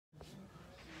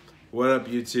What up,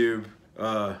 YouTube?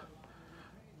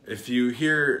 If you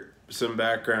hear some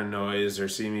background noise or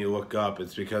see me look up,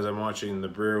 it's because I'm watching the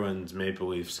Bruins Maple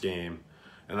Leafs game.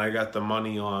 And I got the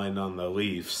money line on the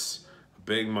Leafs, a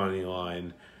big money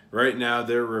line. Right now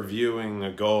they're reviewing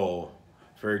a goal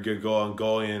for a good goal on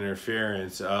goalie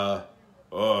interference.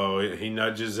 He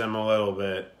nudges them a little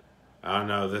bit. I don't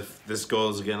know if this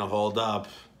goal is going to hold up.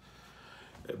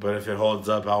 But if it holds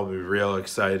up, I'll be real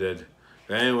excited.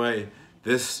 But anyway,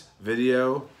 this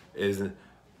video is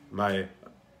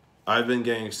I've been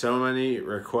getting so many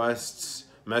requests,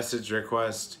 message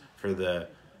requests for the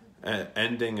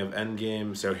ending of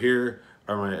Endgame. So here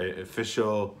are my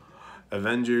official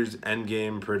Avengers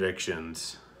Endgame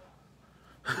predictions.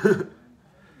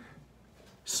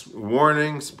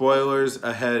 Warning, spoilers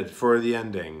ahead for the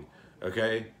ending.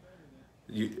 Okay?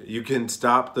 You can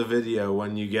stop the video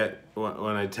when you get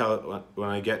when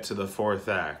I get to the 4th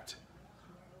act.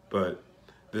 But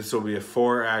this will be a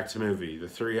 4-act movie, the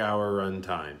 3-hour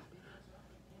runtime.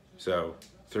 So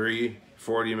 3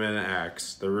 40-minute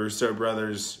acts. The Russo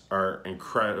brothers are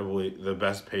incredibly the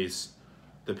best pace.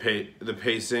 The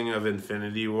pacing of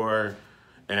Infinity War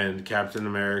and Captain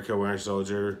America: Winter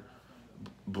Soldier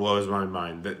blows my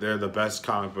mind. They're the best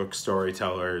comic book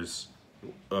storytellers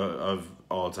of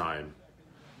all time.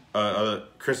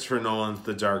 Christopher Nolan's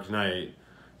The Dark Knight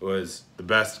was the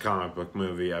best comic book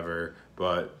movie ever,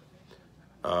 but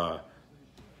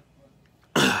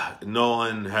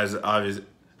Nolan has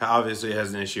obviously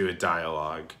has an issue with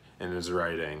dialogue in his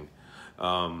writing.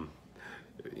 Where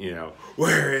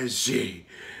is she?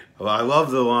 Well, I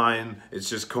love the line. It's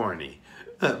just corny.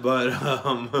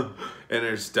 But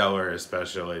Interstellar,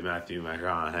 especially Matthew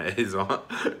McConaughey's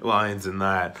lines in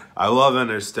that. I love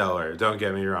Interstellar. Don't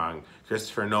get me wrong.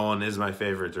 Christopher Nolan is my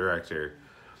favorite director.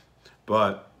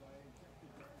 But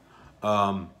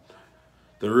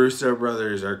the Russo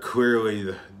brothers are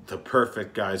clearly the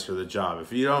perfect guys for the job.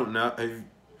 If you don't know, if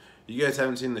you guys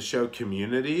haven't seen the show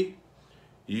Community,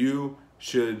 you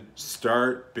should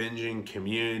start binging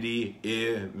Community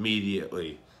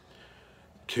immediately.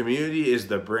 Community is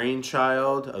the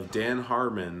brainchild of Dan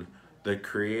Harmon, the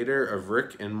creator of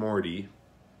Rick and Morty,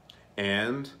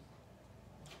 and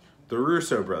the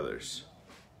Russo brothers.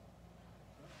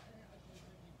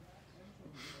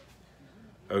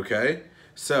 Okay?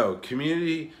 So,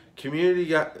 Community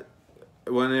got,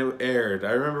 when it aired,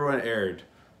 I remember when it aired,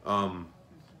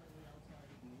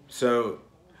 so,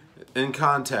 in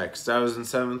context, I was in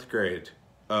 7th grade,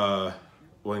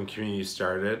 when Community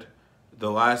started,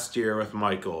 the last year with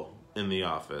Michael in the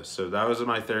office. So that was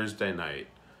my Thursday night.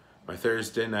 My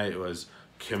Thursday night was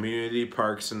Community,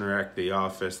 Parks and Rec, The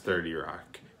Office, 30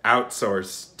 Rock.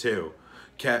 Outsourced, too.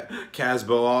 Kaz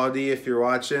Baladi, if you're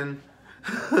watching,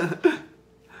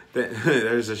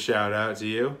 there's a shout out to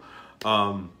you.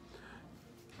 I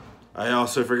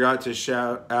also forgot to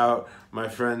shout out my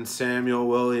friend Samuel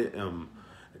William.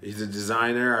 He's a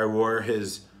designer. I wore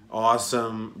his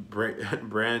awesome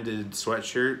branded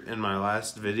sweatshirt in my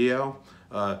last video.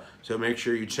 So make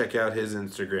sure you check out his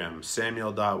Instagram,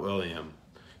 Samuel.William.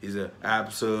 He's an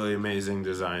absolutely amazing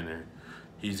designer.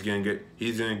 He's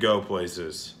gonna go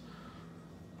places.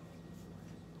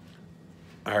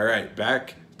 All right,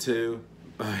 back to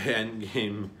my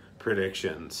Endgame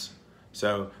predictions.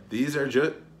 So these are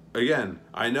just, again,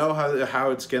 I know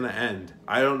how it's gonna end.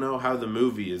 I don't know how the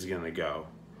movie is gonna go.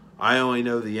 I only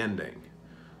know the ending.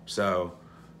 So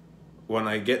when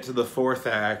I get to the 4th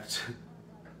act,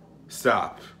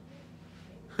 stop.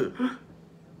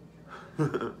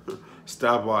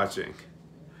 Stop watching.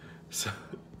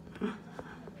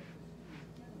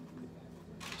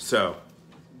 So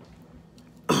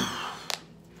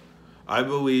I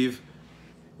believe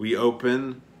we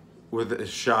open with a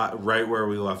shot right where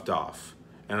we left off.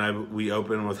 And we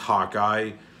open with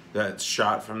Hawkeye, that's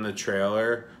shot from the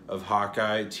trailer of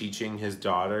Hawkeye teaching his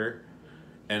daughter,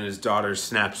 and his daughter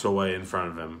snaps away in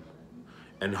front of him.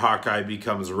 And Hawkeye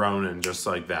becomes Ronin just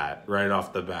like that, right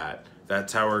off the bat.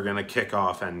 That's how we're going to kick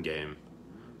off Endgame.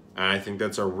 And I think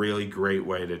that's a really great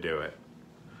way to do it.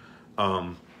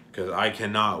 Because I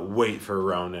cannot wait for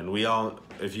Ronin.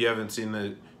 If you haven't seen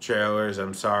the trailers,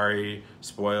 I'm sorry.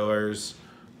 Spoilers.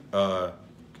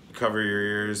 Cover your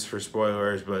ears for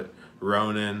spoilers, but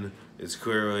Ronin is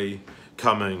clearly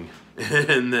coming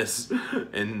into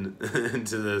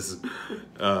this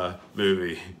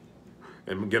movie.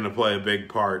 I'm gonna play a big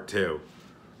part too.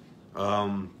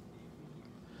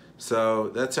 So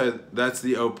that's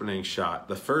the opening shot.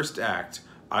 The 1st act,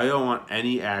 I don't want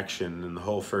any action in the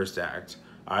whole 1st act.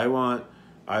 I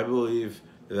believe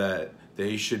that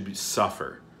they should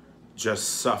suffer.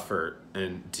 Just suffer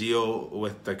and deal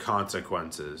with the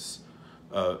consequences.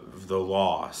 the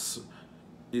loss.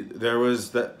 There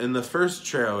was in the first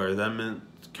trailer, them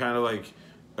kind of like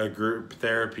a group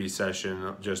therapy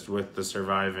session just with the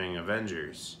surviving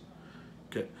Avengers,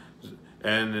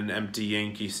 and an empty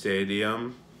Yankee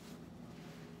Stadium.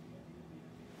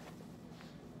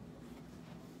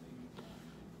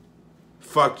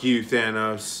 Fuck you,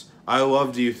 Thanos. I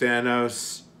loved you,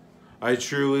 Thanos. I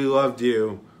truly loved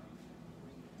you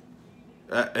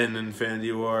in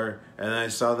Infinity War. And I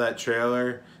saw that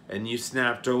trailer, and you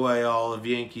snapped away all of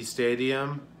Yankee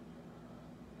Stadium.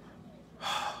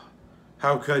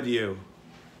 How could you?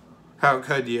 How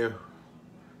could you?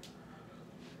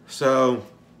 So,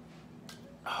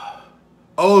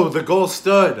 oh, the goal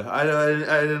stood. I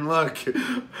didn't look.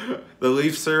 The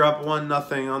Leafs are up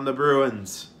 1-0 on the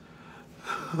Bruins.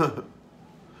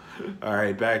 All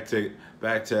right, back to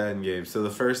Endgame. So the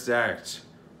first act,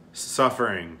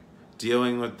 suffering,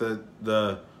 dealing with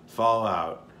the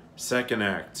fallout. Second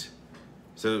act.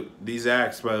 So these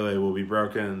acts, by the way, will be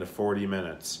broken into 40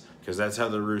 minutes because that's how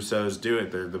the Russos do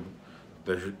it.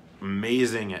 They're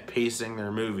amazing at pacing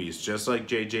their movies, just like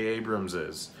J.J. Abrams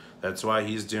is. That's why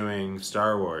he's doing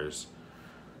Star Wars.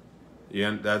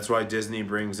 Yeah, that's why Disney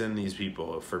brings in these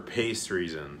people, for pace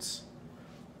reasons.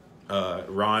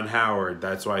 Ron Howard,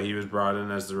 that's why he was brought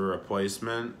in as the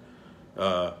replacement,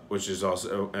 which is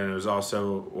also, and it was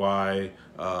also why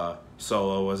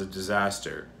Solo was a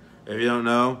disaster. If you don't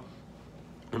know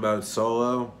about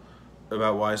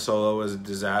why Solo was a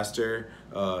disaster,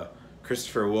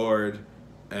 Christopher Lord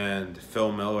and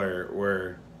Phil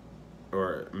Miller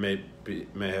may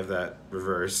have that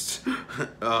reversed,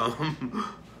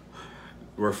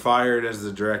 were fired as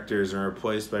the directors and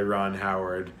replaced by Ron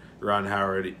Howard. Ron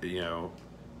Howard,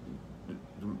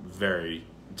 very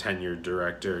tenured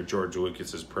director, George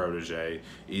Lucas's protege,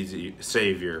 easy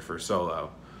savior for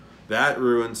Solo. That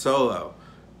ruined Solo.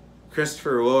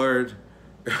 Christopher Lord,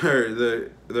 or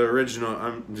the original,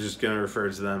 I'm just going to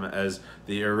refer to them as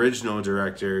the original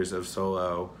directors of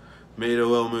Solo, made a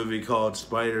little movie called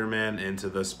Spider-Man Into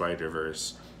the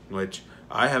Spider-Verse, which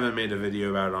I haven't made a video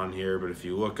about on here, but if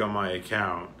you look on my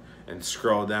account and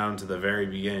scroll down to the very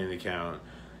beginning of the account,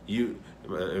 it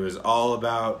was all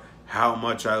about how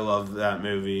much I loved that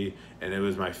movie, and it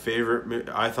was my favorite.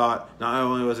 I thought not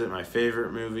only was it my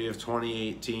favorite movie of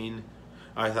 2018,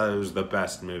 I thought it was the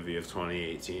best movie of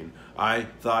 2018. I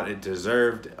thought it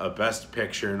deserved a Best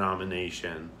Picture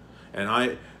nomination,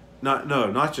 and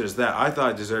not just that. I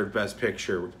thought it deserved Best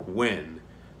Picture win,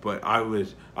 but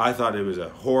I thought it was a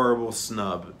horrible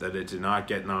snub that it did not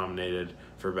get nominated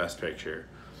for Best Picture.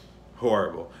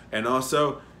 Horrible. And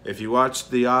also, if you watch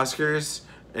the Oscars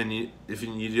and if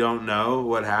you don't know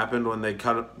what happened when they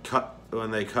cut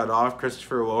off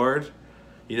Christopher Lord,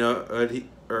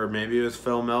 or maybe it was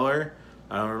Phil Miller,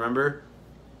 I don't remember.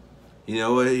 You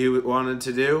know what he wanted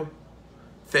to do?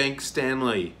 Thank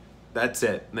Stanley. That's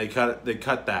it. They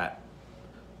cut that.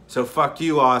 So fuck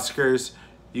you, Oscars.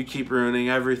 You keep ruining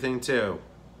everything too.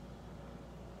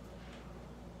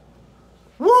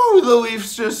 Woo! The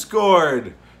Leafs just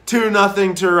scored.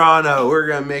 2-0 Toronto. We're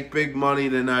going to make big money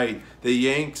tonight. The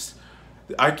Yanks,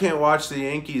 I can't watch the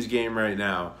Yankees game right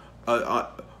now.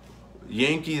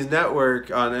 Yankees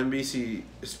Network on NBC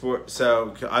Sports.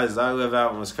 So, as I live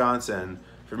out in Wisconsin,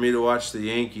 for me to watch the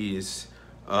Yankees,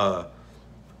 I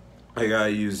got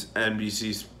to use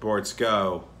NBC Sports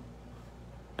Go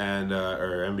and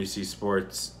or NBC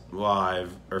Sports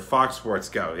Live or Fox Sports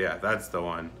Go. Yeah, that's the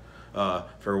one.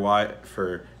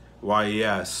 For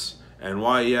YES. And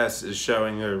YES is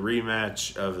showing a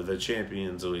rematch of the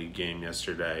Champions League game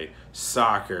yesterday.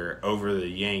 Soccer over the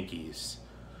Yankees.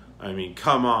 I mean,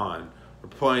 come on. We're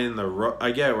playing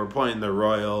we're playing the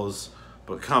Royals,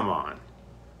 but come on.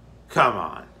 Come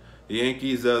on. The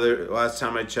Yankees, though, last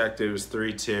time I checked, it was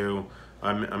 3-2.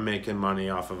 I'm making money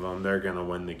off of them. They're going to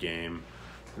win the game.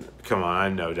 Come on, I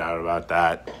have no doubt about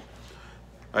that.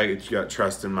 I got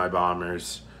trust in my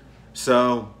Bombers.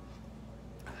 So,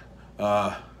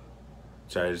 sorry,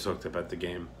 I just looked up at the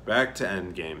game. Back to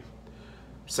Endgame.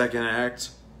 Second act,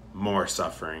 more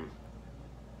suffering.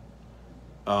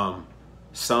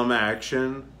 Some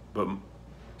action, but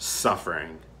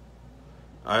suffering.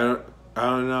 I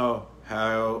don't know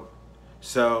how.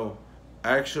 So,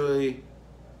 actually,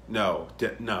 no.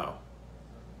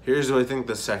 Here's what I think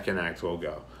the second act will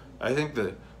go. I think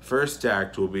the first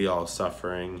act will be all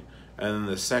suffering, and then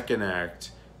the second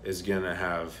act is gonna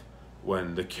have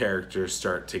when the characters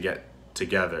start to get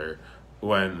together.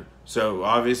 So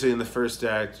obviously in the first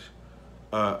act,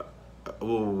 I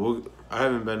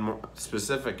haven't been more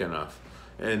specific enough.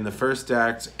 In the first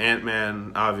act,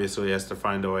 Ant-Man obviously has to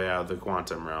find a way out of the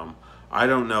quantum realm. I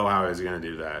don't know how he's going to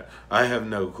do that. I have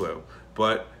no clue.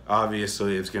 But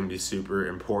obviously it's going to be super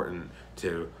important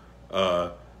to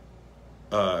or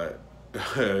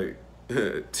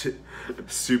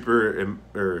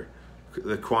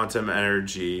the quantum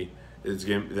energy is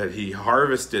that he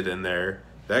harvested in there.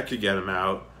 That could get him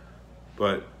out.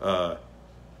 But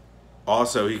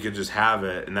also he could just have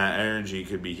it, and that energy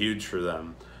could be huge for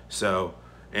them. So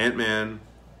Ant-Man,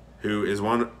 who is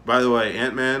by the way,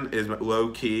 Ant-Man is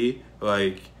low-key,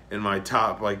 like, in my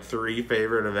top, like, 3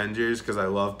 favorite Avengers, because I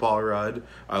love Paul Rudd.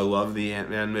 I love the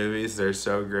Ant-Man movies. They're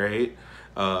so great.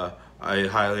 I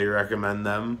highly recommend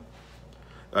them.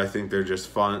 I think they're just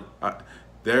fun.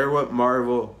 They're what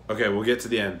Marvel... Okay, we'll get to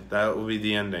the end. That will be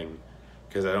the ending,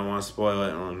 because I don't want to spoil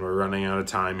it when we're running out of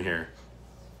time here.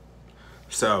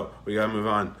 So, we gotta move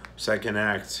on. Second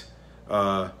act,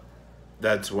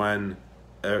 that's when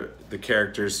the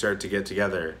characters start to get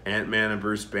together. Ant-Man and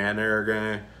Bruce Banner are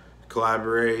gonna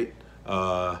collaborate.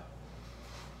 Let's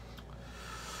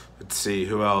see,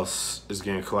 who else is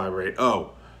gonna collaborate?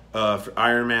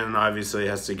 Iron Man obviously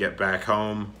has to get back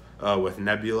home with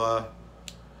Nebula.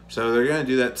 So they're gonna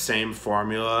do that same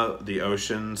formula, the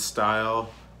Oceans style,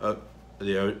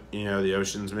 the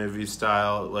Oceans movie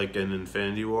style, like in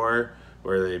Infinity War,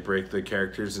 where they break the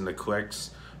characters into cliques,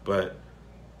 but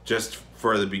just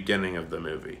for the beginning of the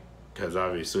movie, because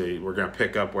obviously we're gonna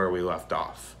pick up where we left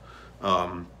off.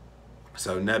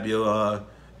 So Nebula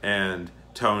and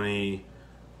Tony,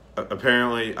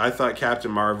 apparently, I thought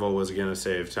Captain Marvel was gonna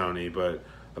save Tony, but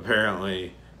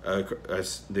apparently,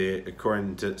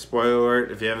 according to, spoiler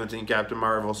alert, if you haven't seen Captain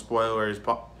Marvel, spoilers,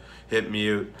 hit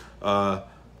mute.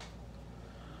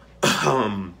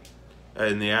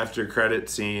 In the after credit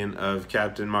scene of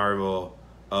Captain Marvel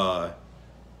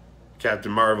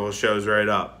shows right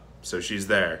up, so she's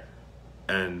there,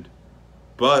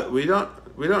 but we don't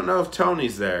know if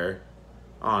Tony's there.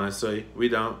 Honestly, we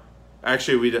don't.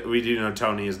 Actually, we do know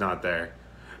Tony is not there.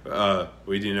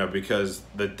 We do know because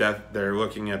they're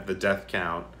looking at the death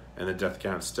count, and the death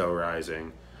count's still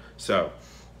rising. So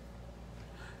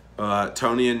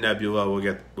Tony and Nebula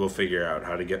will figure out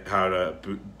how to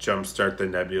jumpstart the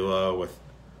Nebula with.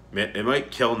 It might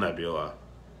kill Nebula.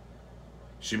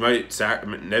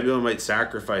 Nebula might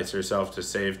sacrifice herself to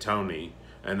save Tony,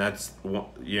 and that's,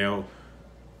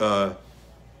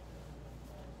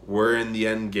 we're in the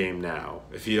end game now.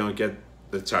 If you don't get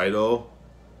the title,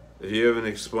 if you haven't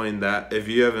explained that, if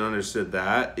you haven't understood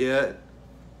that yet,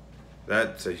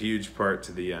 that's a huge part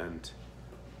to the end.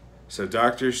 So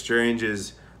Doctor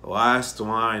Strange's last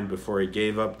line before he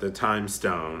gave up the time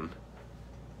stone,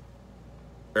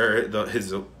 or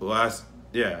his last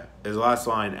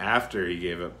line after he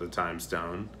gave up the time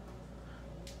stone,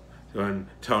 when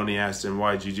Tony asked him,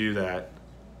 "Why'd you do that?"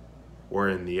 We're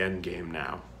in the end game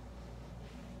now.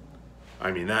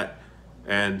 I mean that,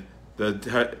 and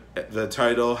the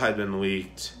title had been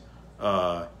leaked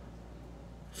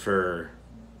for,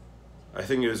 I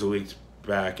think it was leaked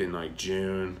back in like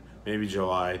June, maybe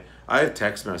July. I have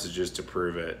text messages to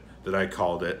prove it, that I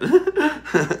called it.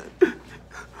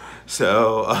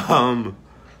 So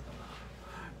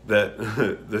that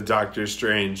the Doctor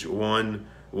Strange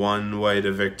one way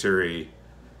to victory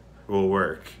will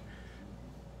work.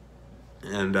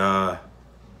 And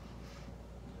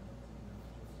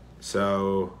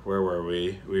so where were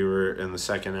we? We were in the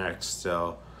second act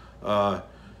still.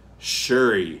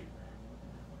 Shuri.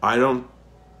 I know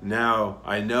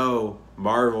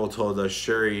Marvel told us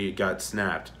Shuri got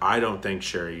snapped. I don't think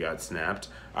Shuri got snapped.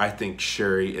 I think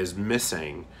Shuri is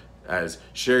missing.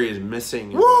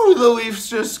 Woo! The Leafs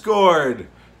just scored.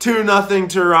 2-0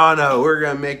 Toronto. We're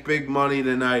going to make big money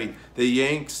tonight. The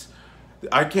Yanks.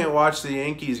 I can't watch the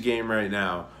Yankees game right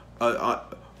now.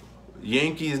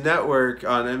 Yankees Network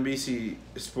on NBC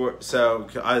Sports. So,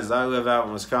 as I live out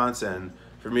in Wisconsin,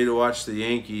 for me to watch the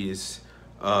Yankees,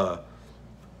 I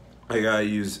gotta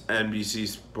use NBC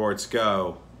Sports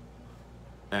Go,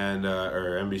 and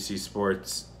or NBC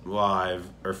Sports Live,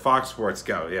 or Fox Sports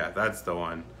Go. Yeah, that's the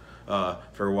one.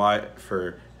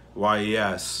 For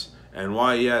YES, and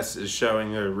YES is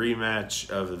showing a rematch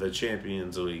of the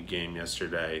Champions League game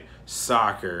yesterday.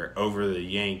 Soccer over the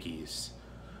Yankees.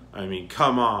 I mean,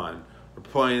 come on. We're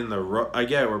playing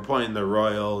we're playing the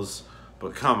Royals,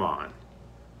 but come on.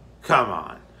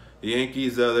 The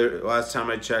Yankees, though, last time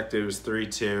I checked, it was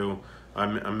 3-2.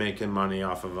 I'm making money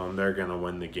off of them. They're gonna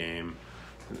win the game.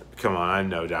 Come on, I have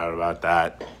no doubt about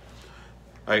that.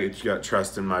 I got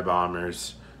trust in my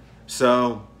Bombers.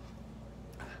 So,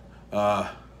 sorry,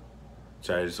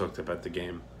 I just looked up at the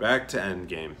game. Back to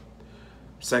Endgame.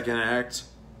 Second act,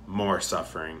 more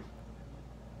suffering.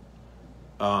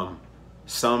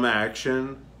 Some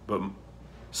action, but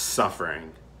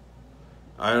suffering.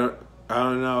 I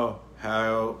don't know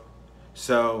how.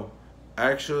 So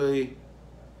actually,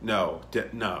 no.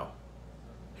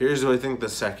 Here's what I think the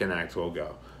second act will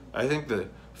go. I think the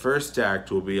first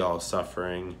act will be all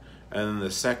suffering, and then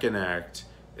the second act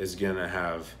is gonna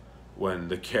have when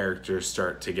the characters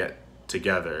start to get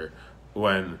together.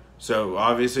 So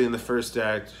obviously in the first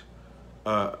act,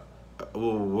 I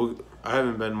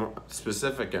haven't been more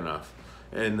specific enough.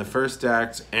 In the first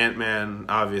act, Ant-Man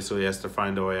obviously has to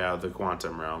find a way out of the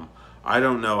quantum realm. I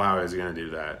don't know how he's going to do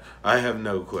that. I have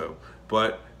no clue.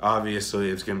 But obviously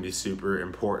it's going to be super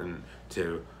important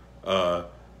to the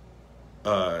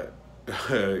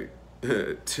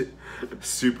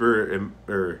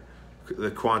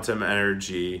quantum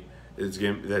energy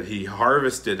that he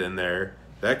harvested in there.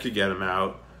 That could get him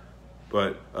out.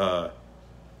 But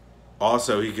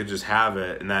also he could just have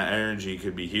it, and that energy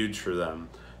could be huge for them.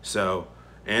 So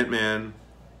Ant-Man,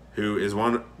 who is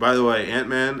by the way,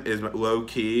 Ant-Man is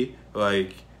low-key,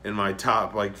 like, in my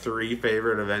top, like, 3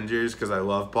 favorite Avengers, because I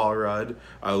love Paul Rudd.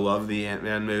 I love the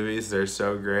Ant-Man movies. They're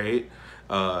so great.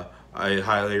 I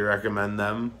highly recommend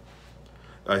them.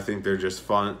 I think they're just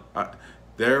fun.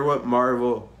 They're what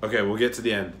Marvel... Okay, we'll get to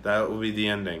the end. That will be the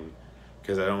ending,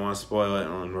 because I don't want to spoil it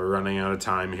when we're running out of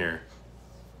time here.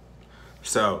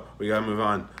 So, we gotta move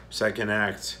on. Second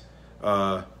act.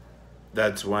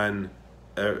 That's when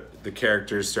the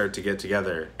characters start to get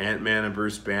together. Ant-Man and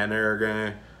Bruce Banner are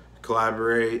gonna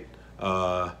collaborate.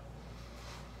 Let's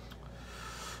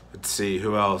see,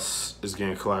 who else is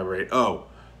gonna collaborate?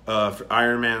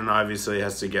 Iron Man obviously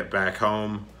has to get back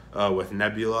home with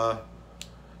Nebula.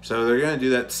 So they're gonna do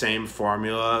that same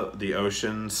formula, the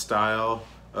Ocean style,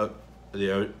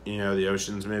 the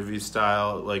Ocean's movie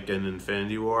style, like in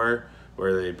Infinity War,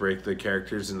 where they break the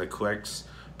characters into cliques,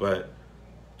 but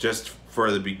just for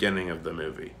the beginning of the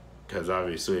movie, because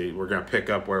obviously we're going to pick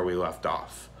up where we left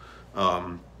off.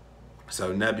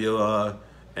 So Nebula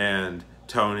and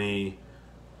Tony,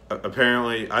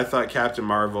 apparently, I thought Captain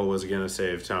Marvel was going to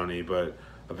save Tony, but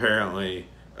apparently,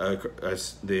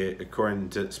 according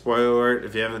to, spoiler alert,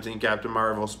 if you haven't seen Captain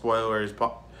Marvel, spoilers,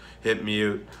 hit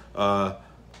mute.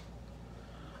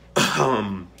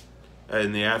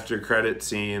 In the after credit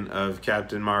scene of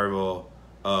Captain Marvel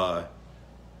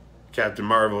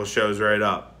shows right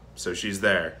up, so she's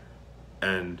there,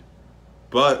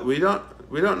 but we don't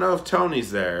know if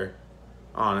Tony's there.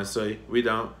 Honestly, we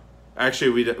don't.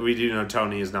 Actually, we do know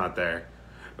Tony is not there.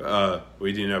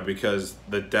 We do know because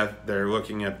they're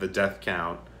looking at the death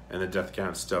count, and the death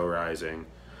count's still rising.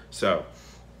 So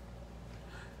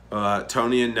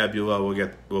Tony and Nebula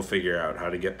will figure out how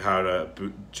to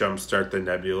jumpstart the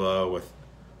Nebula with.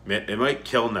 It might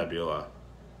kill Nebula.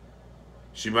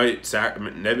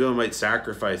 Nebula might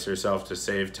sacrifice herself to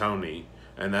save Tony,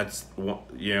 and that's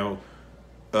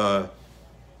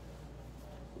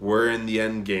we're in the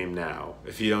end game now.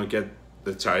 If you don't get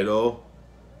the title,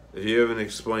 if you haven't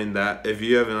explained that, if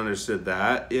you haven't understood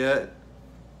that yet,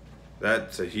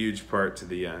 that's a huge part to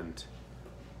the end.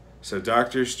 So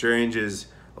Doctor Strange's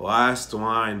last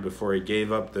line before he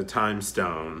gave up the time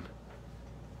stone,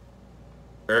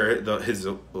 or his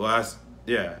last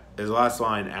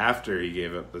line after he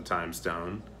gave up the time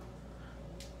stone,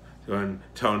 when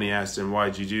Tony asked him,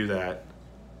 "Why'd you do that?"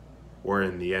 We're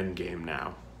in the end game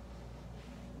now.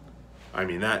 I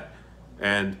mean that,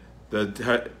 and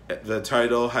the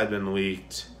title had been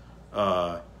leaked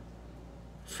for,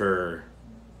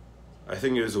 I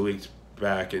think it was leaked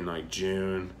back in like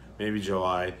June, maybe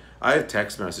July. I have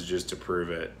text messages to prove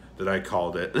it, that I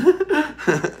called it.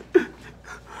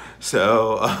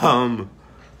 So,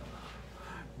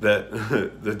 that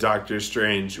the Doctor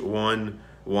Strange one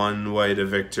way to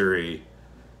victory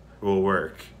will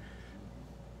work.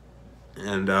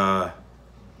 And,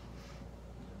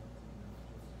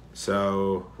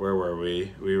 so, where were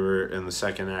we? We were in the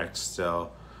second act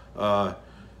still.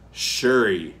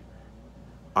 Shuri.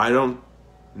 I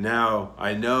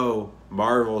know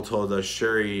Marvel told us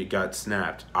Shuri got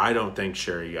snapped. I don't think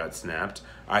Shuri got snapped.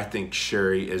 I think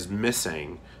Shuri is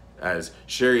missing, as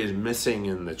Shuri is missing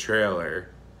in the trailer.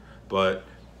 But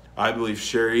I believe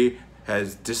Shuri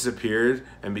has disappeared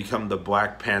and become the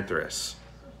Black Pantheress.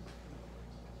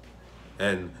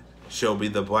 And she'll be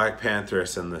the Black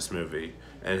Pantheress in this movie.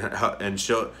 And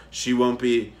she won't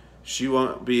be,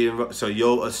 so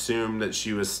you'll assume that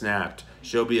she was snapped.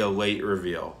 She'll be a late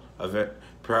reveal of it,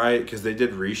 probably because they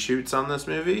did reshoots on this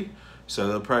movie, so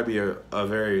there'll probably be a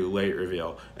very late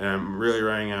reveal. And I'm really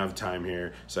running out of time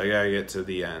here, so I gotta get to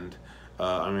the end.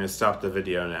 I'm gonna stop the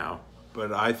video now.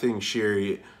 But I think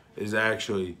Shuri is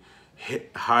actually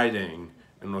hiding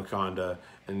in Wakanda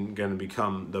and gonna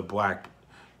become the Black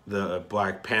the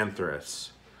Black Pantheress,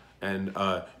 and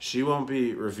she won't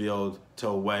be revealed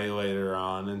till way later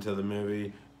on into the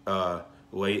movie,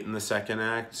 late in the second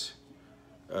act.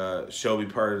 She'll be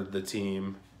part of the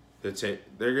team. They're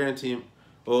gonna team.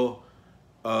 Well,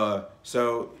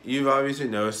 so you've obviously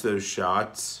noticed those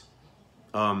shots.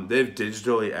 They've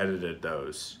digitally edited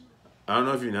those. I don't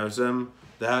know if you noticed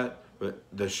that, but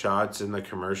the shots in the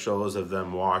commercials of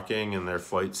them walking in their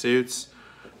flight suits.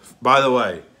 By the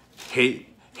way, hate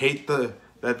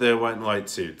that they went in light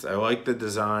suits. I like the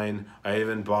design. I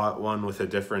even bought one with a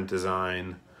different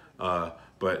design,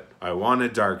 but I want a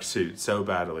dark suit so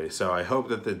badly. So I hope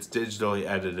that it's digitally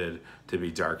edited to be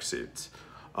dark suits.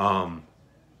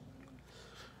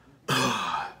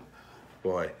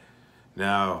 Boy,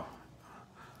 now,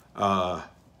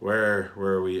 where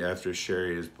were we after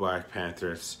Sherry is Black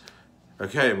Pantheress?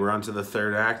 Okay, we're on to the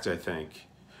third act, I think.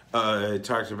 I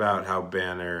talked about how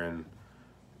Banner and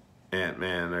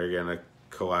Ant-Man are gonna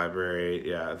collaborate.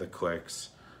 Yeah, the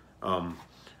cliques. We're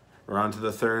on to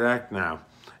the third act now,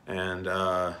 and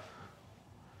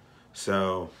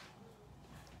so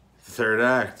the third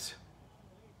act,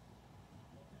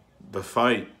 the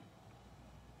fight,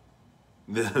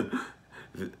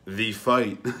 the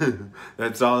fight.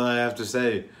 That's all I have to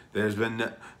say. There's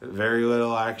been very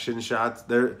little action shots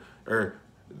there, or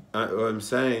what I'm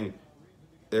saying.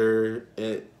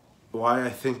 Why I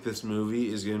think this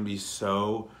movie is gonna be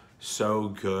so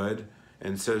good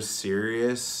and so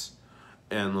serious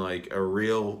and like a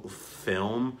real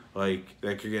film, like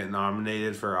that could get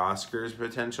nominated for Oscars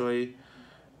potentially.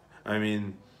 I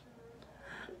mean,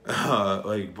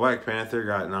 like Black Panther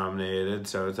got nominated,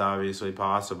 so it's obviously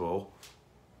possible.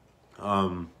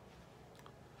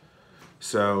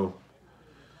 So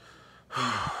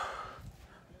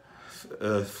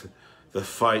the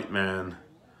fight, man.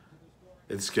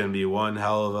 It's going to be one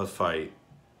hell of a fight.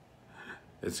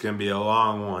 It's going to be a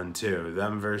long one, too.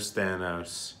 Them versus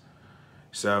Thanos.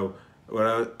 So,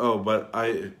 but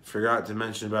I forgot to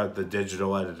mention about the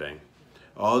digital editing.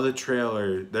 All the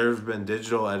trailers, there have been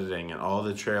digital editing in all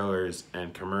the trailers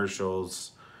and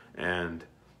commercials. And,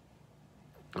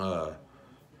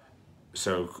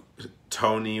 so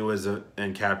Tony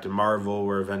and Captain Marvel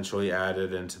were eventually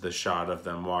added into the shot of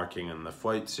them walking in the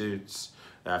flight suits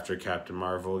after Captain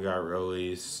Marvel got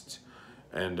released,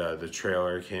 and the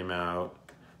trailer came out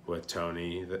with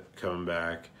Tony coming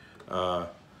back. I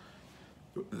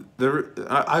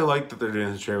like that they're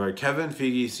doing this trailer. Kevin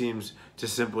Feige seems to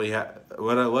simply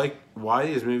what I like. Why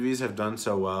these movies have done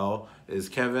so well is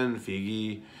Kevin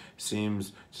Feige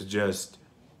seems to just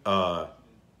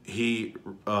he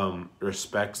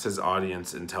respects his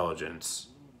audience intelligence.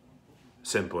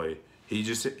 Simply,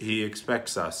 he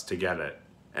expects us to get it.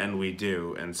 And we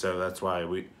do, and so that's why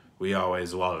we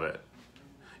always love it.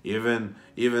 Even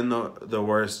the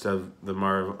worst of the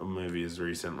Marvel movies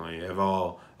recently have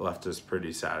all left us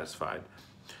pretty satisfied.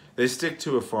 They stick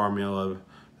to a formula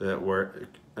that work.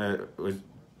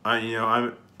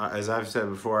 I'm as I've said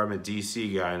before, I'm a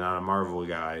DC guy, not a Marvel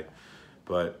guy,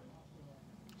 but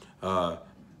the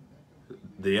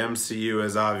MCU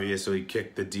has obviously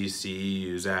kicked the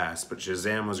DCEU's ass. But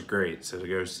Shazam was great, so to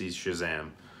go see Shazam.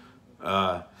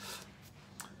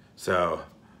 So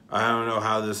I don't know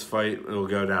how this fight will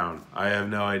go down. I have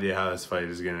no idea how this fight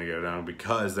is going to go down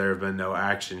because there have been no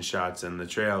action shots in the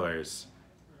trailers.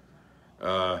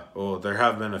 Well, there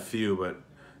have been a few, but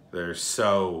they're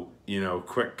so,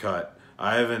 quick cut.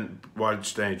 I haven't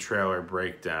watched any trailer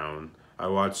breakdown. I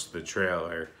watched the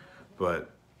trailer, but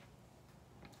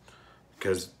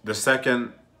because the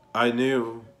second I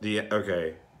knew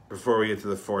okay, before we get to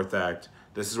the fourth act,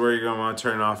 this is where you're going to want to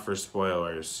turn off for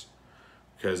spoilers,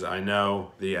 because I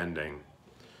know the ending.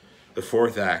 The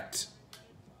fourth act.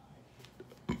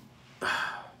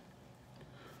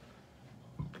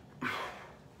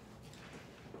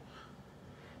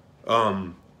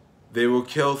 They will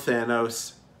kill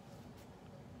Thanos.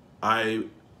 I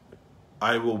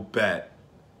will bet.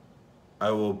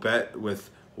 I will bet with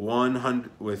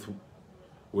 100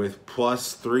 with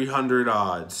plus 300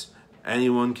 odds.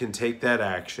 Anyone can take that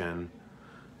action.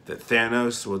 That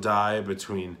Thanos will die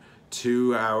between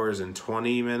 2 hours and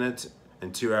 20 minutes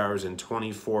and 2 hours and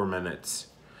 24 minutes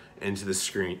into the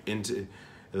screen, into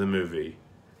the movie,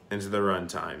 into the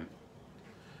runtime.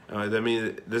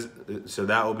 So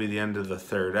that will be the end of the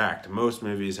third act. Most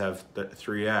movies have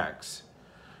 3 acts.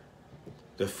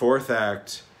 The fourth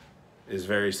act is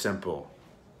very simple.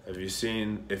 If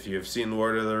you have seen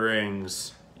Lord of the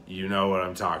Rings, you know what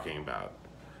I'm talking about.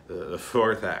 The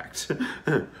fourth act.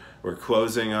 We're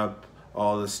closing up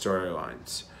all the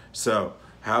storylines. So,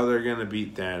 how they're going to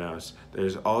beat Thanos.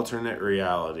 There's alternate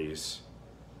realities.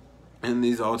 in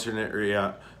these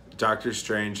alternate Doctor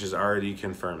Strange has already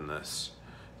confirmed this.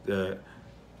 The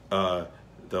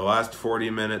last 40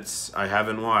 minutes I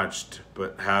haven't watched,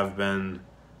 but have been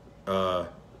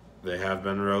they have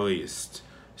been released.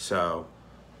 So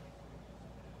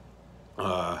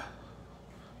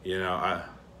you know,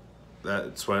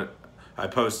 that's what I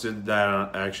posted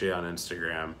that actually on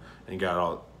Instagram and got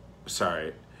all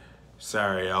sorry,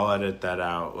 I'll edit that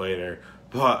out later.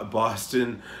 But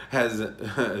Boston has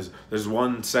there's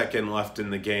 1 second left in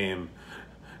the game,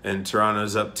 and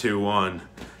Toronto's up 2-1.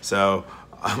 So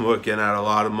I'm looking at a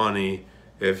lot of money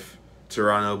if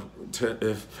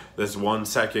if this 1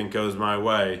 second goes my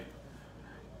way.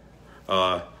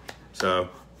 So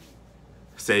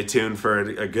stay tuned for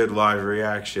a good live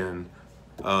reaction.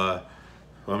 While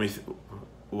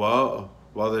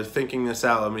they're thinking this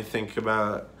out, let me think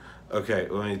about. Okay,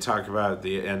 let me talk about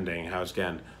the ending. How it's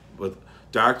going. With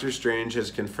Doctor Strange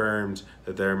has confirmed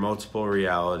that there are multiple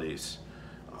realities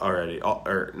already,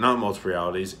 or not multiple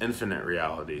realities, infinite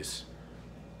realities,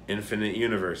 infinite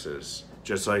universes.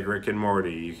 Just like Rick and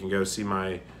Morty, you can go see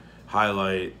my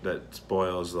highlight that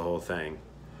spoils the whole thing.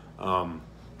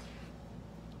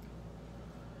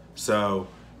 So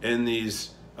in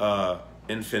these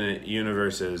infinite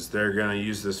universes, they're going to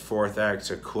use this 4th act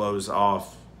to close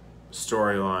off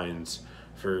storylines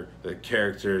for the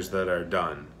characters that are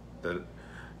done. That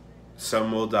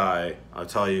some will die. I'll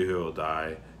tell you who will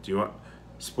die. Do you want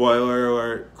spoiler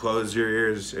alert? Close your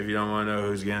ears if you don't want to know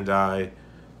who's going to die.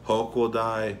 Hulk will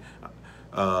die.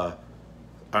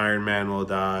 Iron Man will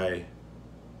die.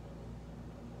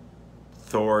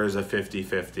 Thor is a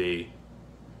 50-50.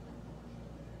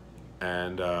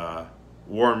 And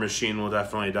War Machine will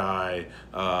definitely die.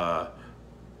 I'm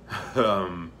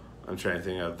trying to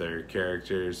think of their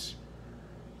characters.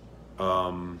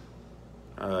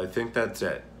 I think that's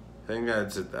it.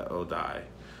 That will die.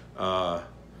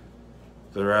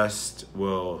 The rest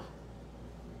will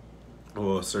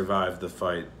survive the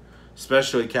fight,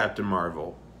 especially Captain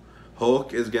Marvel.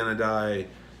 Hulk is gonna die.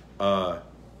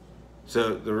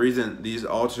 So the reason these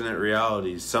alternate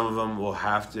realities, some of them will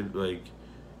have to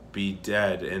be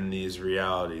dead in these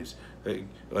realities.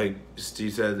 Like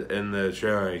Steve said in the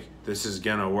trailer, this is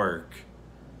gonna work.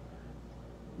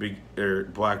 Or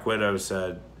Black Widow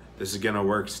said, "This is gonna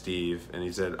work, Steve," and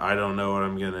he said, "I don't know what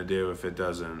I'm gonna do if it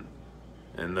doesn't."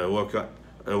 And it looked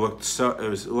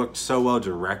so well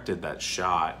directed, that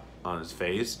shot on his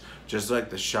face, just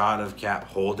like the shot of Cap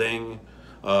holding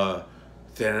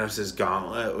Thanos'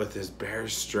 gauntlet with his bare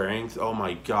strength. Oh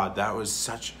my God, that was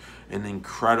such an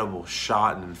incredible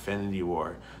shot in Infinity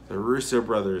War. The Russo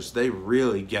brothers, they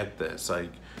really get this.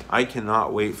 I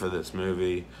cannot wait for this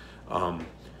movie.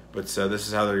 But so this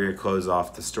is how they're going to close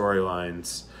off the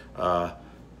storylines.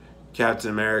 Captain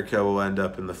America will end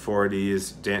up in the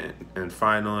 40s and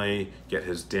finally get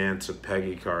his dance with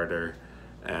Peggy Carter.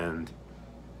 And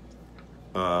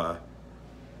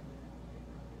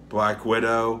Black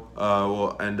Widow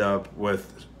will end up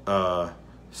with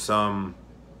some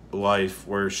life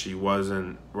where she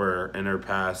wasn't, where in her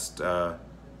past,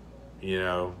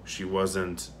 she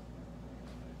wasn't,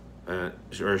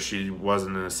 or she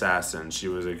wasn't an assassin. She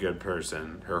was a good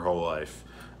person her whole life.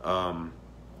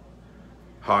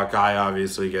 Hawkeye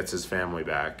obviously gets his family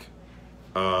back.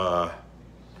 So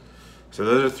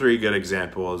those are 3 good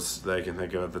examples that I can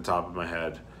think of at the top of my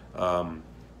head.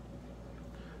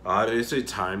 Obviously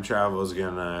time travel is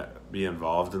gonna be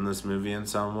involved in this movie in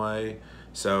some way.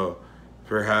 So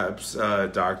perhaps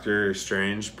Doctor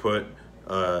Strange put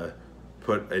a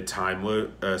time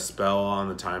loop, a spell on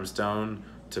the time stone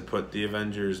to put the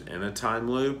Avengers in a time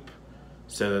loop,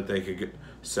 so that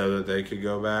they could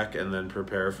go back and then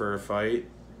prepare for a fight,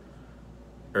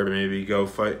 or maybe go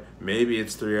fight. Maybe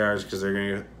it's 3 hours because they're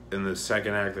gonna, in the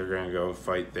second act, they're gonna go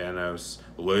fight Thanos,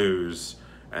 lose,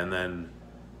 and then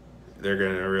they're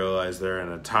gonna realize they're in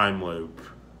a time loop,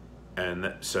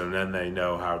 and so then they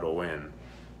know how to win,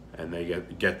 and they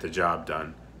get the job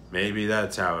done. Maybe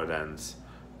that's how it ends.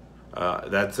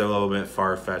 That's a little bit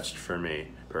far-fetched for me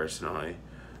personally,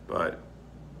 but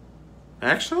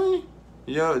actually,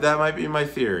 that might be my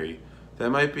theory. That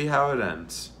might be how it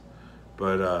ends.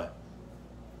 But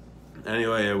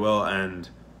anyway, it will end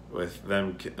with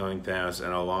them killing Thanos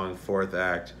in a long 4th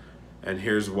act, and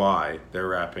here's why they're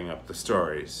wrapping up the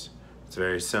stories. It's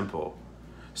very simple.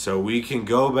 So we can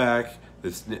go back.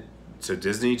 So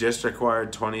Disney just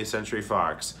acquired 20th Century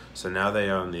Fox. So now they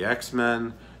own the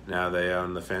X-Men. Now they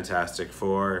own the Fantastic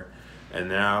Four. And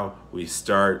now we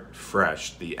start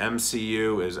fresh. The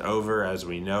MCU is over as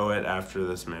we know it after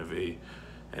this movie.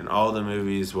 and all the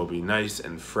movies will be nice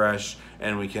and fresh,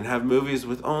 and we can have movies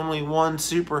with only one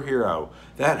superhero.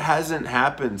 That hasn't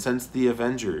happened since the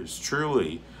Avengers,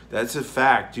 truly. That's a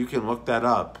fact. You can look that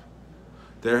up.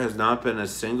 There has not been a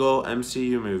single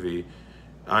MCU movie.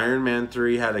 Iron Man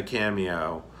 3 had a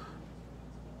cameo,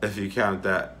 if you count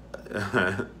that.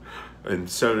 And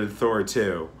so did Thor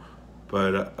 2.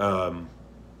 But,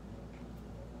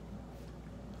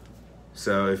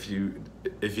 so if you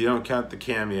don't count the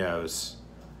cameos,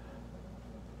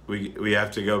 we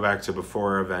have to go back to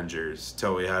before Avengers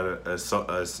till we had a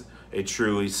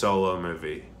truly solo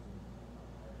movie.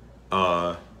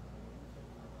 And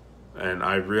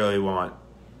I really want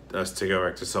us to go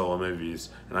back to solo movies,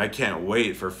 and I can't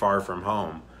wait for Far From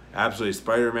Home. Absolutely,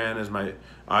 Spider-Man is like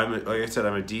I said,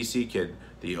 I'm a DC kid.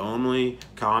 The only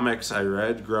comics I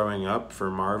read growing up for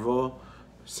Marvel,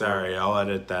 sorry, I'll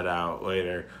edit that out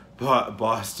later. But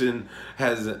Boston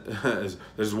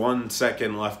there's 1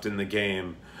 second left in the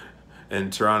game,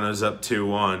 and Toronto's up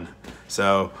 2-1.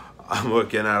 So I'm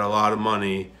looking at a lot of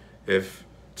money if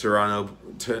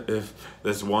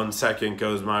this 1 second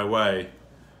goes my way.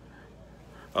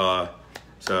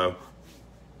 So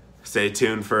stay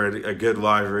tuned for a good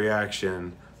live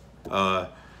reaction.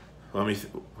 While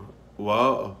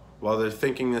they're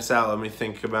thinking this out, let me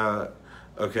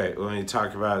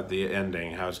talk about the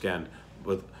ending, how it's going.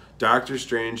 With Doctor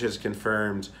Strange has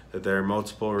confirmed that there are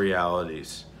multiple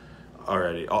realities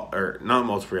already, or not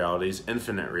multiple realities,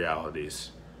 infinite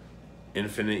realities,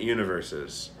 infinite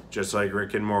universes, just like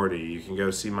Rick and Morty. You can go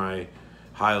see my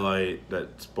highlight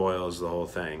that spoils the whole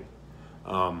thing.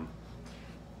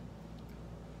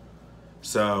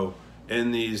 So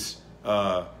in these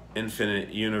infinite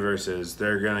universes,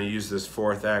 they're going to use this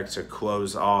 4th act to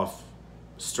close off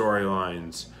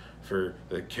storylines for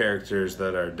the characters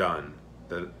that are done.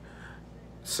 That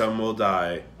some will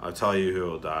die. I'll tell you who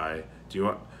will die. Do you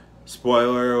want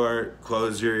spoiler alert?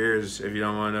 Close your ears if you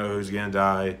don't want to know who's going to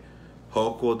die.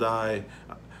 Hulk will die.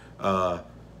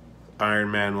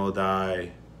 Iron Man will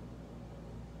die.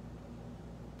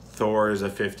 Thor is a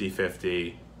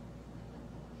 50-50.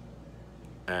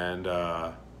 And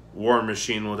War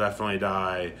Machine will definitely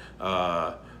die.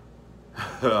 I'm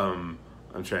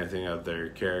trying to think of their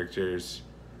characters.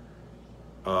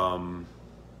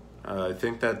 I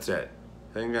think that's it.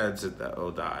 That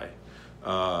will die.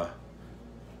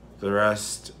 The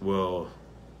rest will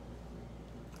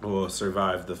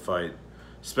survive the fight,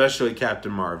 especially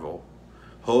Captain Marvel.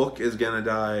 Hulk is gonna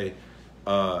die.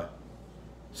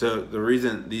 So the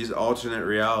reason these alternate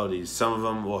realities, some of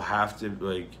them will have to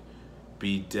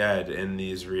be dead in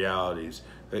these realities.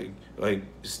 Like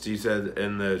Steve said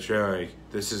in the trailer,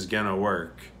 this is gonna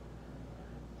work.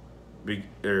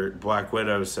 Black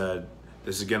Widow said,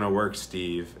 "This is gonna work,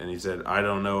 Steve," and he said, "I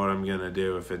don't know what I'm gonna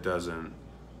do if it doesn't."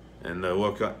 And it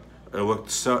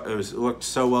looked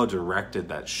so well directed,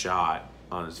 that shot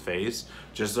on his face,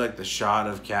 just like the shot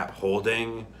of Cap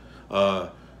holding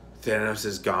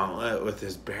Thanos' gauntlet with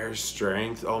his bare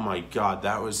strength. Oh my God,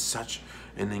 that was such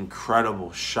an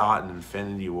incredible shot in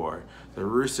Infinity War. The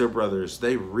Russo brothers,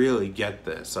 they really get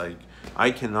this.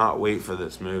 I cannot wait for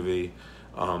this movie.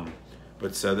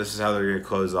 But so this is how they're going to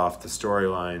close off the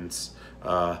storylines.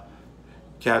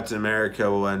 Captain America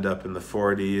will end up in the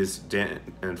 40s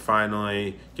and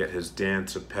finally get his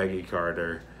dance with Peggy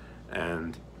Carter.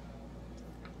 And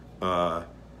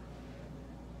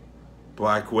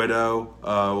Black Widow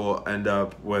will end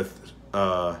up with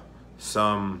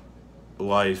some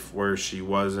life where she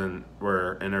wasn't,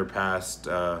 where in her past,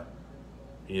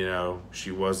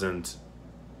 she wasn't,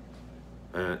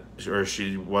 or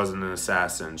she wasn't an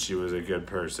assassin. She was a good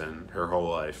person her whole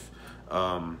life.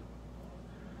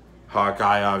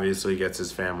 Hawkeye obviously gets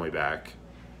his family back.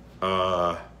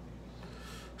 So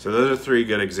those are 3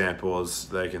 good examples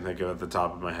that I can think of at the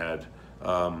top of my head.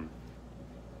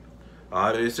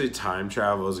 Obviously, time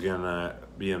travel is gonna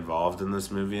be involved in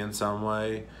this movie in some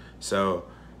way. So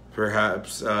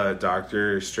perhaps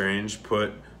Doctor Strange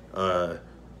put a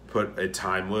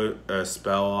time loop, a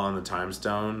spell on the time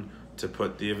stone to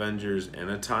put the Avengers in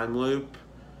a time loop,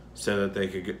 so that they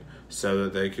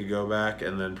could go back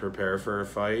and then prepare for a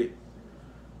fight,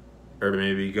 or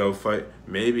maybe go fight.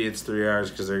 Maybe it's 3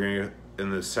 hours because they're gonna, in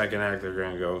the second act, they're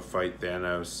gonna go fight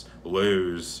Thanos,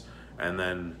 lose, and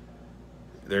then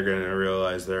they're gonna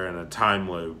realize they're in a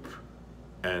time loop,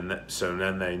 and so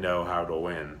then they know how to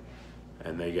win,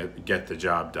 and they get the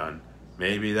job done.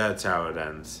 Maybe that's how it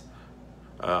ends.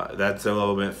 That's a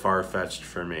little bit far-fetched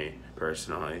for me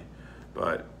personally,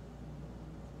 but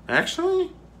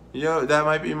actually, that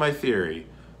might be my theory.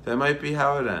 That might be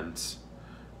how it ends.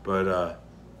 But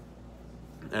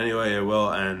anyway, it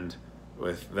will end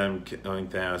with them killing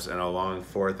Thanos and a long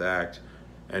fourth act.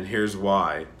 And here's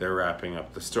why they're wrapping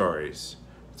up the stories.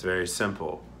 It's very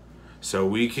simple. So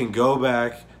we can go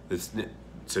back.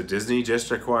 So Disney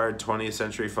just acquired 20th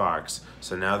Century Fox.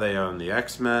 So now they own the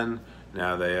X-Men.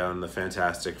 Now they own the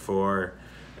Fantastic Four.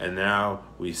 And now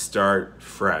we start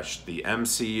fresh. The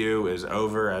MCU is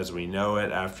over as we know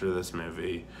it after this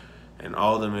movie. And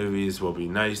all the movies will be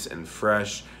nice and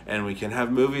fresh. And we can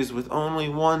have movies with only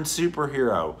one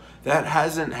superhero. That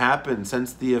hasn't happened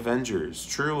since the Avengers.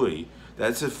 Truly.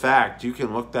 That's a fact. You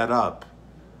can look that up.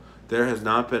 There has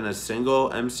not been a single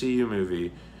MCU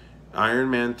movie. Iron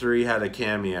Man 3 had a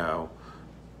cameo,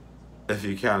 if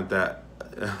you count that.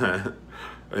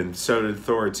 And so did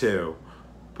Thor 2.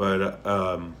 But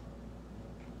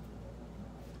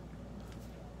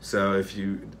so if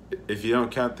you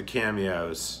don't count the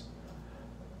cameos,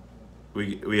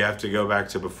 we have to go back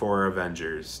to before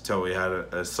Avengers till we had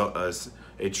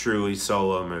a truly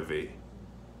solo movie.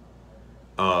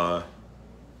 And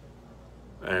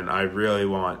I really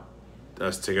want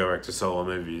us to go back to solo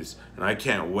movies, and I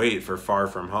can't wait for Far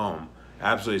From Home.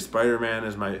 Absolutely, Spider-Man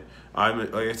is like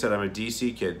I said, I'm a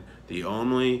DC kid. The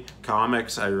only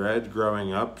comics I read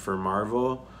growing up for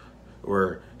Marvel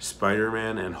were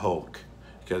Spider-Man and Hulk,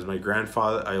 because my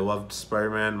grandfather, I loved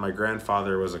Spider-Man. My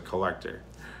grandfather was a collector.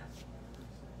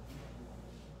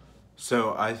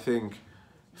 So I think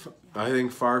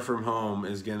Far From Home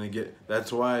is gonna get.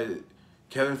 That's why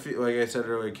like I said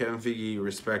earlier, Kevin Feige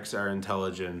respects our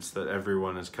intelligence that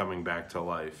everyone is coming back to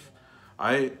life.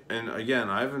 I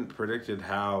haven't predicted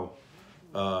how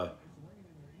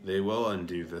they will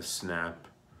undo this snap.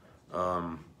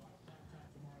 Oh,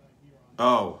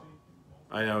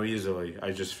 I know easily.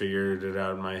 I just figured it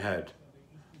out in my head.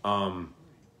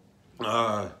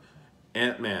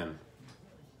 Ant-Man.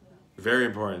 Very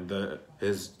important.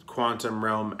 His quantum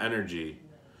realm energy.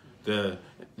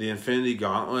 The Infinity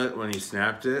Gauntlet, when he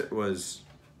snapped it, was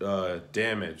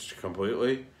damaged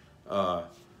completely.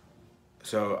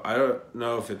 So I don't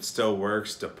know if it still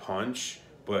works to punch,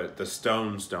 but the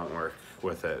stones don't work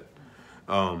with it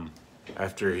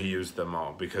after he used them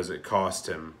all, because it cost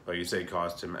him, like you say,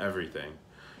 cost him everything.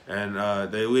 And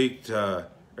they leaked, or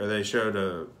they showed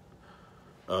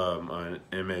an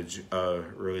image,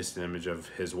 released an image of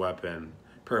his weapon,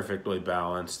 perfectly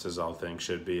balanced as all things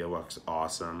should be. It looks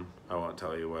awesome. I won't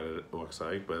tell you what it looks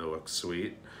like, but it looks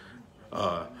sweet.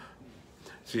 To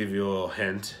give you a little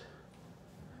hint,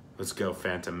 let's go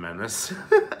Phantom Menace.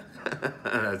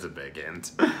 That's a big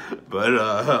hint. But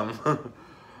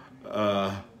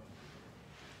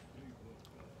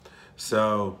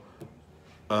so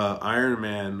Iron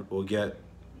Man will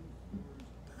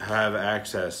have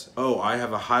access. Oh, I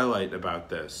have a highlight about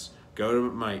this. Go to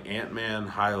my Ant-Man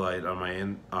highlight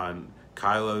on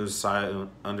Kylo's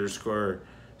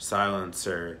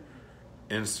 _silencer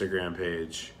Instagram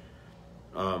page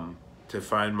to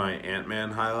find my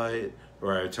Ant-Man highlight,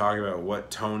 where I talk about what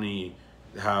Tony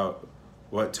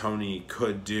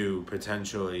could do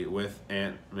potentially with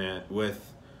Ant-Man,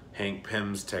 with Hank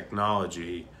Pym's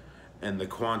technology and the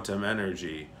quantum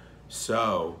energy.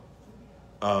 So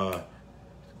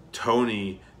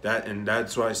Tony,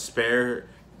 that's why Spare.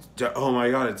 Oh my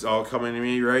God, it's all coming to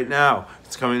me right now.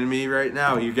 It's coming to me right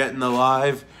now. You're getting the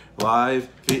live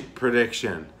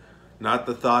prediction, not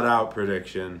the thought out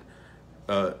prediction.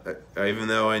 Even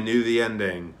though I knew the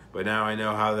ending, but now I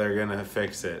know how they're gonna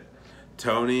fix it.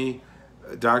 Tony,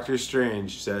 Doctor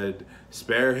Strange said,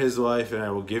 spare his life and I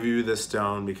will give you the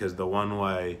stone, because the one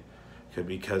way,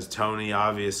 because Tony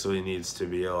obviously needs to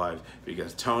be alive,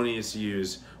 because Tony is to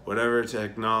use whatever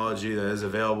technology that is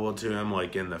available to him,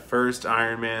 like in the first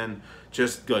Iron Man,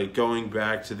 just like going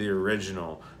back to the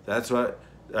original. That's what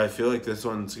I feel like this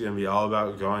one's going to be all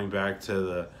about, going back to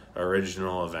the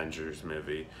original Avengers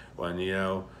movie. When,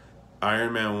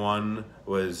 Iron Man 1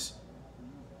 was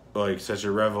like such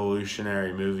a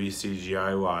revolutionary movie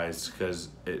CGI-wise, because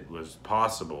it was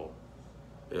possible.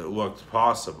 It looked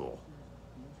possible.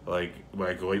 Like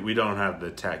we don't have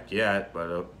the tech yet, but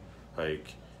it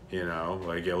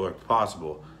looked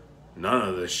possible. None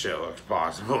of this shit looks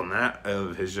possible now.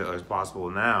 His shit looks possible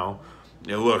now.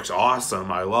 It looks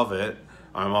awesome. I love it.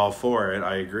 I'm all for it.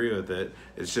 I agree with it.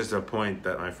 It's just a point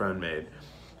that my friend made.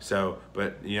 So,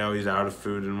 but he's out of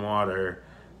food and water.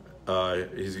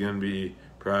 He's gonna be.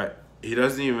 He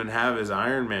doesn't even have his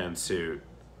Iron Man suit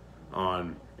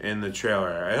on in the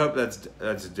trailer. I hope that's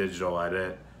a digital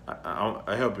edit.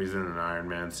 I hope he's in an Iron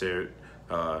Man suit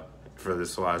for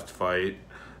this last fight.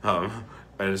 And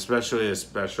especially a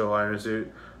special Iron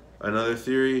suit. Another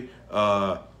theory,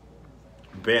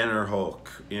 Banner Hulk.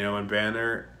 When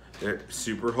Banner,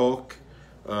 Super Hulk,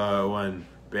 when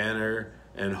Banner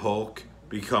and Hulk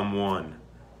become one.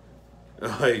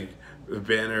 Like,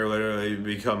 Banner literally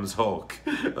becomes Hulk.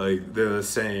 Like, they're the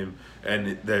same,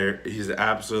 and he's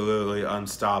absolutely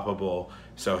unstoppable.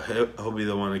 So he'll be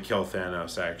the one to kill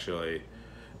Thanos, actually.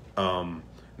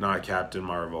 Not Captain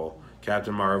Marvel.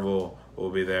 Captain Marvel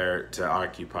will be there to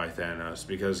occupy Thanos,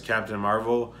 because Captain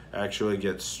Marvel actually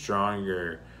gets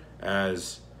stronger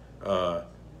as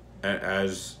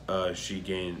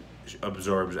she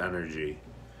absorbs energy.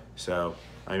 So,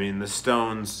 I mean, the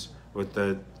stones with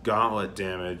the gauntlet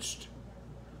damaged,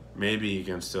 maybe he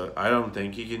can still... I don't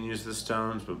think he can use the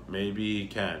stones, but maybe he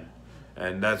can.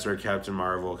 And that's where Captain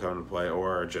Marvel will come to play,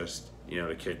 or just,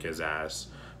 to kick his ass.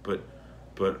 But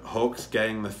Hulk's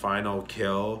getting the final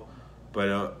kill, but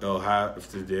it'll have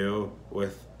to do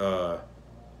with the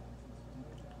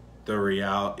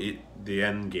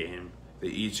end game. They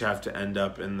each have to end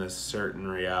up in this certain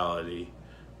reality.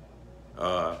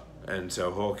 And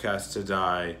so Hulk has to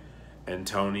die, and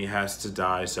Tony has to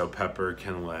die so Pepper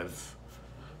can live.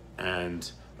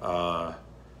 And who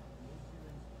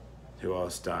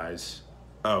else dies?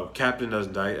 Oh, Captain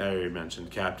doesn't die. I already mentioned.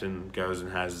 Captain goes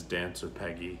and has his dance with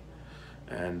Peggy.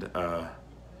 And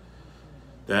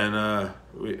then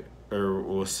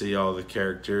we'll see all the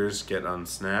characters get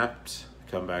unsnapped,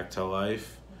 come back to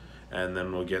life, and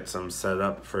then we'll get some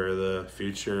setup for the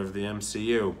future of the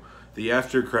MCU. The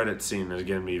after credit scene is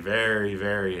going to be very,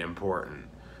 very important.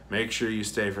 Make sure you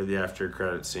stay for the after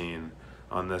credit scene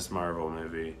on this Marvel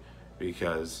movie,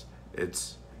 because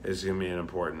it's going to be an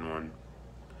important one.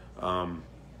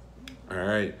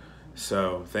 Alright,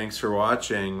 so thanks for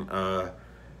watching,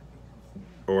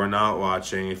 or not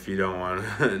watching if you don't want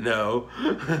to know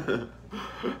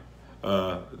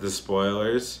the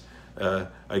spoilers.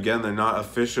 Again, they're not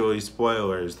officially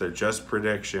spoilers, they're just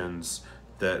predictions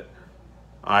that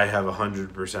I have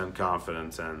 100%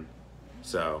 confidence in.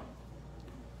 So,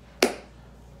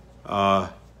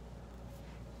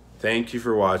 thank you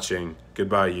for watching.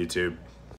 Goodbye, YouTube.